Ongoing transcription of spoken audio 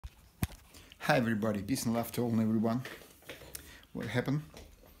Hi everybody, peace and love to all and everyone. What happened?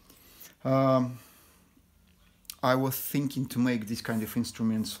 Um, I was thinking to make this kind of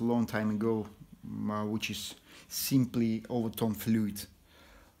instruments a long time ago, which is simply Overtone flute.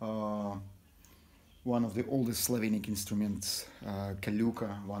 One of the oldest Slavonic instruments,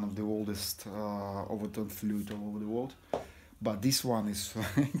 Kaluka, one of the oldest Overtone flute all over the world. But this one is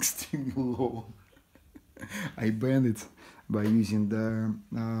extremely low. I bend it by using the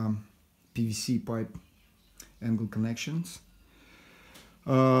PVC pipe angle connections.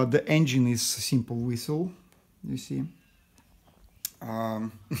 The engine is a simple whistle, you see.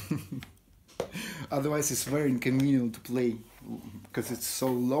 Otherwise it's very inconvenient to play because it's so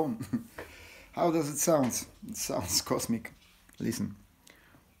long. How does it sound? It sounds cosmic. Listen.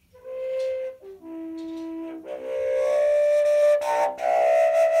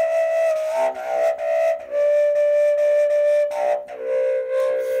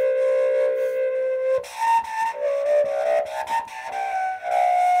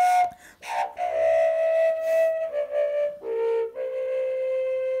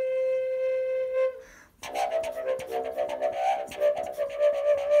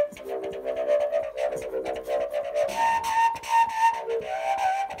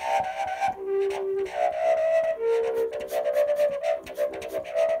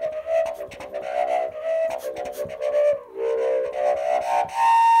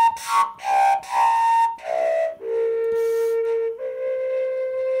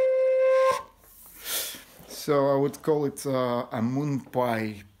 So I would call it a moon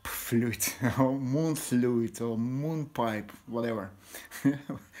pipe flute, or moon flute, or moon pipe, whatever.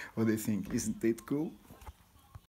 What do you think? Isn't it cool?